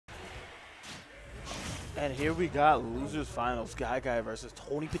And here we got losers finals. GuyGuy versus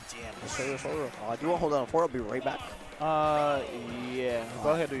Tony Pajamas. Do you want to hold on for it? I'll be right back. Yeah. Go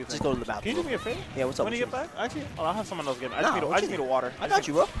ahead, do your thing. Just go to the bathroom. Can you do me a favor? Yeah, what's up? When you get back? Actually, I'll have someone else get me. I just need a water. I got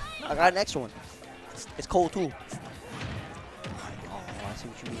you, bro. I got an extra one. It's cold, too. Oh, I see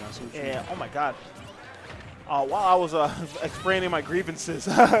what you mean. I see what you mean. Yeah, oh my god. While I was explaining my grievances,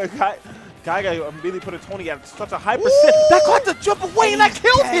 GuyGuy immediately put a Tony at such a high percent. That got to jump away and that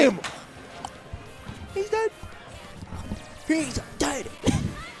killed him! He's dead. He's dead.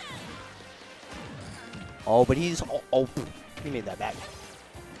 Oh, but he's... Oh, he made that back.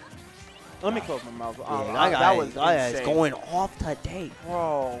 Let me close my mouth. That was insane. Going off today.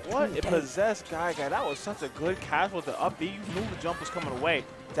 Bro, what? It possessed GuyGuy. That was such a good catch with the up B. You knew the jump was coming away.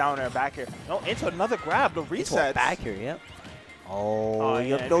 Down there, back here. No, into another grab. The reset. Back here, yep. Oh,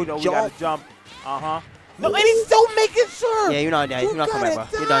 you have no jump. We gotta jump. No, and he's still making sure. Yeah, you're not dead. You're not coming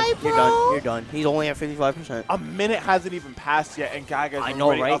back, bro. You're done. You're done. You're done. He's only at 55%. A minute hasn't even passed yet, and GuyGuy's I know,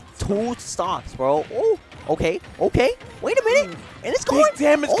 right? Up. 2 stocks, bro. Oh, okay. Wait a minute. And it's going. Big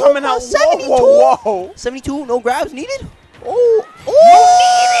damage coming out. 72. Whoa. 72. No grabs needed. Oh.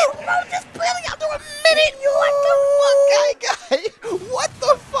 No, just barely after a minute. What the fuck, GuyGuy? What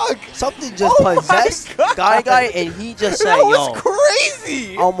the fuck? Something just possessed GuyGuy, and he just said, "Yo, that was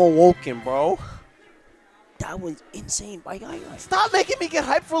crazy." I'm awoken, bro. That was insane by GuyGuy. Stop making me get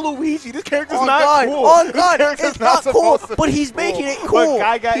hyped for Luigi. This character's cool. Oh God, it's not cool. But he's making it cool.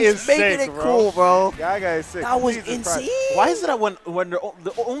 But GuyGuy is sick, making it cool, bro. GuyGuy is sick. That was insane. Why is it that when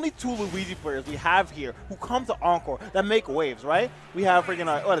the only 2 Luigi players we have here who come to Encore that make waves, right? We have freaking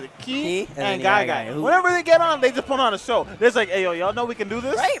what is it, Key and GuyGuy. Whenever they get on, they just put on a show. There's like, hey yo, y'all know we can do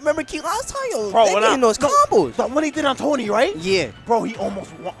this, right? Remember Key last time, yo? Bro, they getting those combos. But when he did on Tony, right? Yeah. Bro, he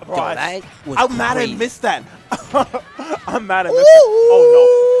almost won. Bro, that was I'm mad I crazy. missed that. I'm mad at Mr.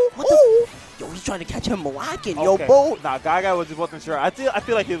 Oh no! What the? Yo, he's trying to catch him lacking. Yo, bro. Nah, GuyGuy was just wasn't sure. I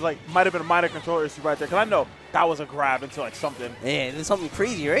feel like he was like might have been a minor control issue right there, because I know that was a grab into like something. Yeah, there's something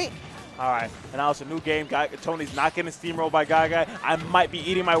crazy, right? All right, and now it's a new game. Tony's not getting steamrolled by GuyGuy. I might be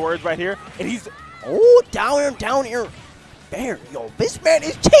eating my words right here, and he's down here. There, yo, this man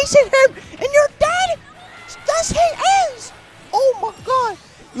is chasing him, and you're dead. That's he is. Oh my God.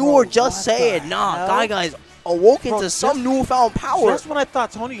 You were just saying, nah, GuyGuy's awoken to some newfound power. Just when I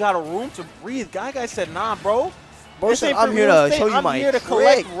thought Tony got a room to breathe, GuyGuy said, nah, bro. I'm here to show you my I'm here to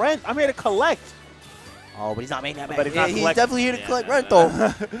collect rent. I'm here to collect. Oh, but he's not making that back. But he's definitely here to collect rent,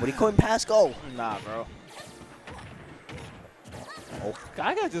 though. But he couldn't pass go. Nah, bro. Oh,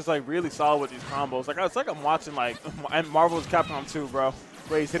 GuyGuy just like really solid with these combos. Like it's like I'm watching like Marvel's Capcom 2, bro.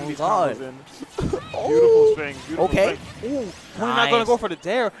 Where he's hitting these combos in. Beautiful swing. Beautiful swing. Ooh, Tony not gonna go for the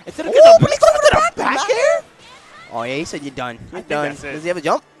dare. Instead of getting the back air. Oh yeah, he said you're done. You're done. Does he have a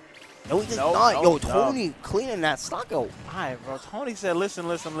jump? No, he does not. Yo, Tony cleaning that stock out. Alright, bro. Tony said, listen.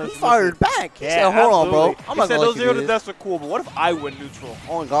 He fired back. He said, hold on, bro. I'm not gonna let you do this. He said those 0 to deaths are cool, but what if I win neutral?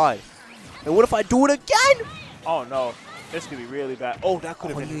 Oh my God. And what if I do it again? Oh no. This could be really bad. Oh, that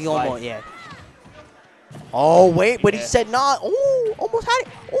could have been his life. Yeah. Oh, wait, but he said not. Oh, almost had it.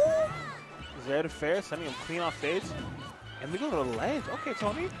 Oh. Is that fair? Sending him clean off stage. And we go to the ledge. Okay,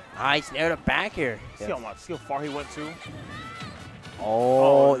 Tony. Nice. Nailed it back here. See how far he went to.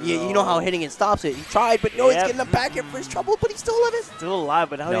 Oh, yeah, no. You know how hitting it stops it. He tried, but no, he's getting the back here for his trouble, but he's still living. Still alive,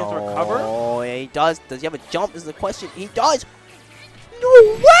 but now he has to recover? Oh, yeah, he does. Does he have a jump is the question. He does.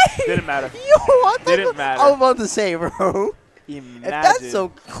 No way! Didn't matter. Yo, Didn't matter. I was about to say, bro. Imagine. If that's so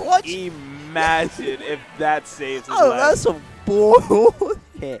clutch. Imagine if that saves his life. That's some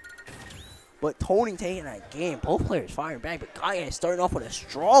bullshit. But Tony taking that game. Both players firing back, but GuyGuy is starting off with a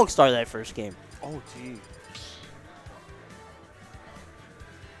strong start that first game. Oh, geez.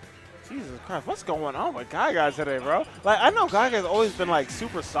 Jesus Christ, what's going on with GuyGuy today, bro? Like, I know GuyGuy's always been, like,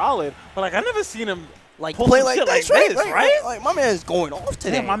 super solid, but, like, I never seen him like play like this, right? Like, my man's going off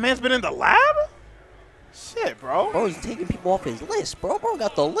today. Damn, my man's been in the lab? Shit, bro. Bro, he's taking people off his list, bro. Bro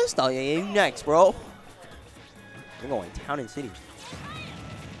got the list out. Yeah, you next, bro. We're going town and city.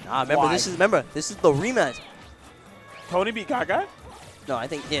 Nah, remember this is the rematch. Tony beat GuyGuy? No, I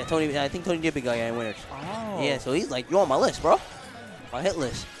think Tony did beat GuyGuy in winners. Oh. Yeah, so he's like, you're on my list, bro. My hit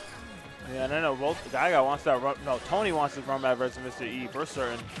list. Yeah, no, both GuyGuy wants that run. No, Tony wants to run that versus Mr. E for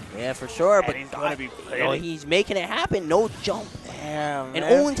certain. Yeah, for sure. And but he's gonna be he's making it happen. No jump. Damn, and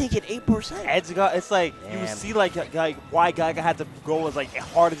only taking 8%. It's like you see like why GuyGuy had to go as like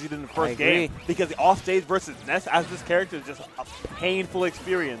hard as he did in the first game, because the off stage versus Ness as this character is just a painful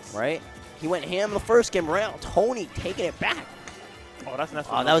experience. Right. He went ham the first game around. Tony taking it back. Oh, that's Ness.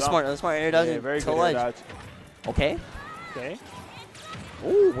 Oh, that was smart. That was smart air dodge. Yeah, very good air dodge. Okay. Okay.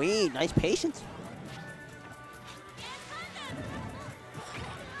 Ooh, nice patience.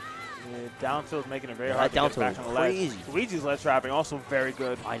 Down tilt is making it very hard to get back on the ledge. Luigi's ledge trapping also very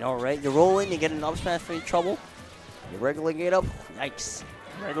good. I know, right? You roll in, you get an up smash for your trouble. You regular get up. Yikes.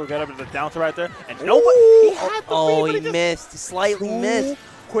 Regular get up to the down tilt right there. And nobody. He had the he missed. Slightly missed.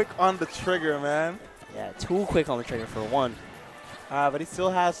 Quick on the trigger, man. Yeah, too quick on the trigger for one. But he still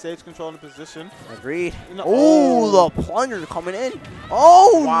has stage control in the position. Agreed. You know, oh, the plunger coming in.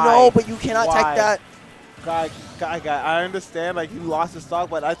 Oh, no, but you cannot tech that. Guy, I understand, like, he lost his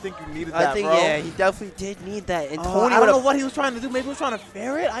stock, but I think you needed that, bro. Yeah, he definitely did need that. And Tony, I don't know what he was trying to do. Maybe he was trying to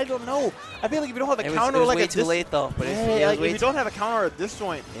fair it. I don't know. I feel like if you don't have a counter, it was like way too late though. But if you don't have a counter at this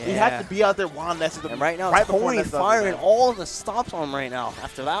joint, you have to be out there while Ness is. And right now, Tony firing all the stops on him right now.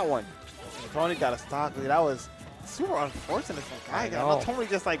 After that one, Tony got a stock lead. That was super unfortunate for GuyGuy. Tony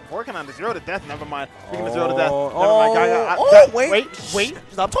just like working on the 0 to death. Never mind. Speaking of 0 to death. Never mind. GuyGuy. Wait.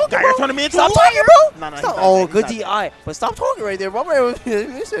 Stop talking, bro. Turning me into stop talking, bro. No, stop. Oh, good DI. But stop talking right there, bro.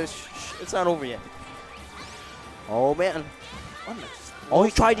 It's not over yet. Oh man. Oh,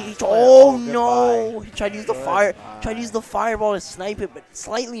 he tried to. Oh no. He tried to use the fire. Tried to use the fireball to snipe it, but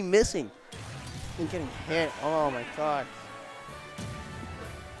slightly missing. And getting hit. Oh my god.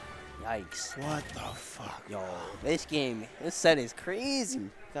 Yikes. What the fuck? Yo, this set is crazy.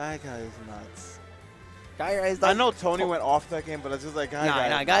 GuyGuy is nuts. GuyGuy is nuts. I know Tony went off that game, but it's just like GuyGuy.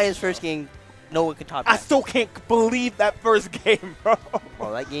 Nah, GuyGuy's first game, no one could top that. I still can't believe that first game, bro.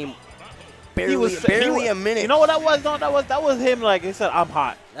 Bro, that game, barely a minute. You know what that was? No, that was him, like, he said, I'm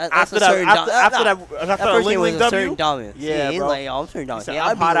hot. After that Ling was a certain dominance. Yeah, he's like, I'm certain dominance. Yeah,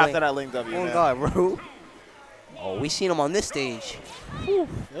 I'm hot after that Ling W, oh, God, bro. Oh, we seen him on this stage. Whew.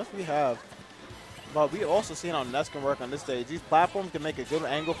 Yes, we have. But we also seen how Ness can work on this stage. These platforms can make a good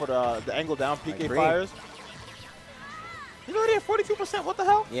angle for the angle down PK fires. He's already at 42%. What the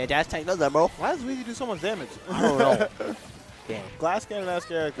hell? Yeah, Dash Tank does that, bro. Why does Luigi do so much damage? I don't know. Damn. Glass cannon ass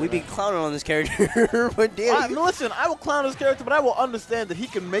character. We be clowning on this character, but damn. Listen, I will clown this character, but I will understand that he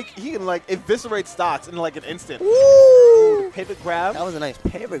can like eviscerate stocks in like an instant. Woo! Pivot grab. That was a nice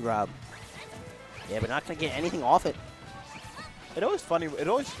pivot grab. Yeah, but not gonna get anything off it. It's always funny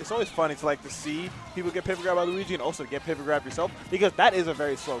to like to see people get pivot grab by Luigi and also get pivot grab yourself, because that is a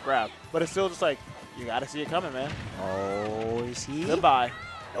very slow grab. But it's still just like, you gotta see it coming, man. Oh, you see? Goodbye.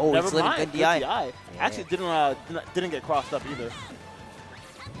 Oh, never mind. Good DI. Yeah. Actually, didn't get crossed up either.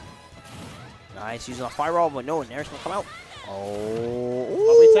 Nice, using a fireball, but no, Ness gonna come out.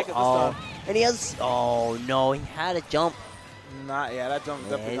 Oh, we take it this time. And he has. Oh no, he had a jump. Yeah, that jump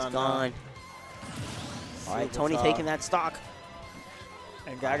definitely gone. All right, Tony taking that stock.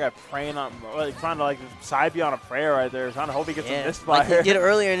 And GuyGuy praying on, like, trying to like side be on a prayer right there, trying to hope he gets a misfire. Like he did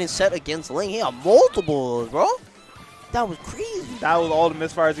earlier in his set against Ling. He had multiple, bro. That was crazy. That was all the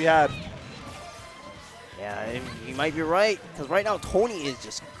misfires he had. Yeah, you might be right, because right now Tony is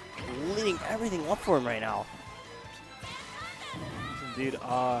just leading everything up for him right now. Indeed.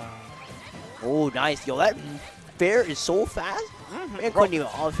 Oh, nice. Yo, that fair is so fast. Man couldn't even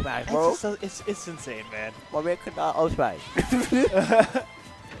up smash, bro. It's insane, man. My man could not up smash.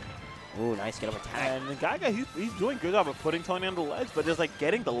 Oh, nice get up attack. And GuyGuy, he's doing a good job of putting Tony on the ledge, but just like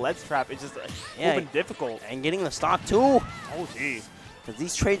getting the ledge trap is just moving difficult. And getting the stock too. Oh, geez. Because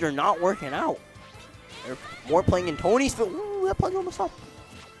these trades are not working out. They're more playing in Tony's field. Ooh, that play almost up.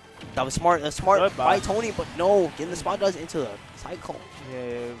 That was smart. That's smart by Tony, but no, getting the spot does into the cycle.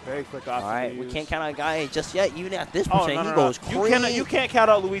 Yeah, very quick option. All right, we can't count on Guy just yet. Even at this percent, he goes crazy. You can't count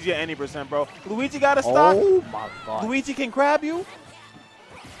out Luigi at any percent, bro. Luigi got a stock. Oh my god. Luigi can grab you.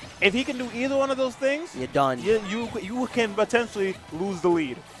 If he can do either one of those things, you're done. You can potentially lose the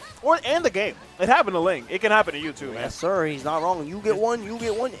lead. And the game. It happened to Ling. It can happen to you too, man. Yes, sir. He's not wrong. You get one.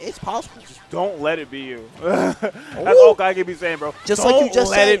 It's possible. Just don't let it be you. That's all GuyGuy be saying, bro. Just like you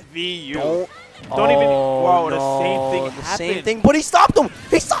just said. Don't let it be you. Don't even. Whoa, no, the same thing happened. Same thing, but he stopped him.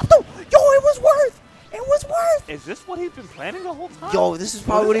 He stopped him. Yo, it was worth. It was worth. Is this what he's been planning the whole time? Yo, this is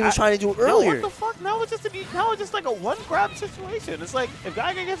probably what he was trying to do earlier. What the fuck? Now it's just like a one grab situation. It's like if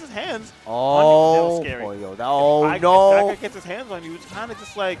GuyGuy gets his hands on you, that was scary. If GuyGuy gets his hands on you, it's kind of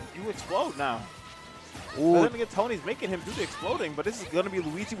just like you explode now. Ooh. Then again, Tony's making him do the exploding, but this is gonna be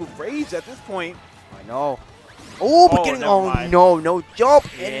Luigi with rage at this point. I know. Oh, but getting no jump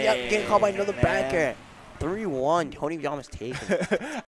and getting caught by another back air. 3-1. Tony Pajamas taken.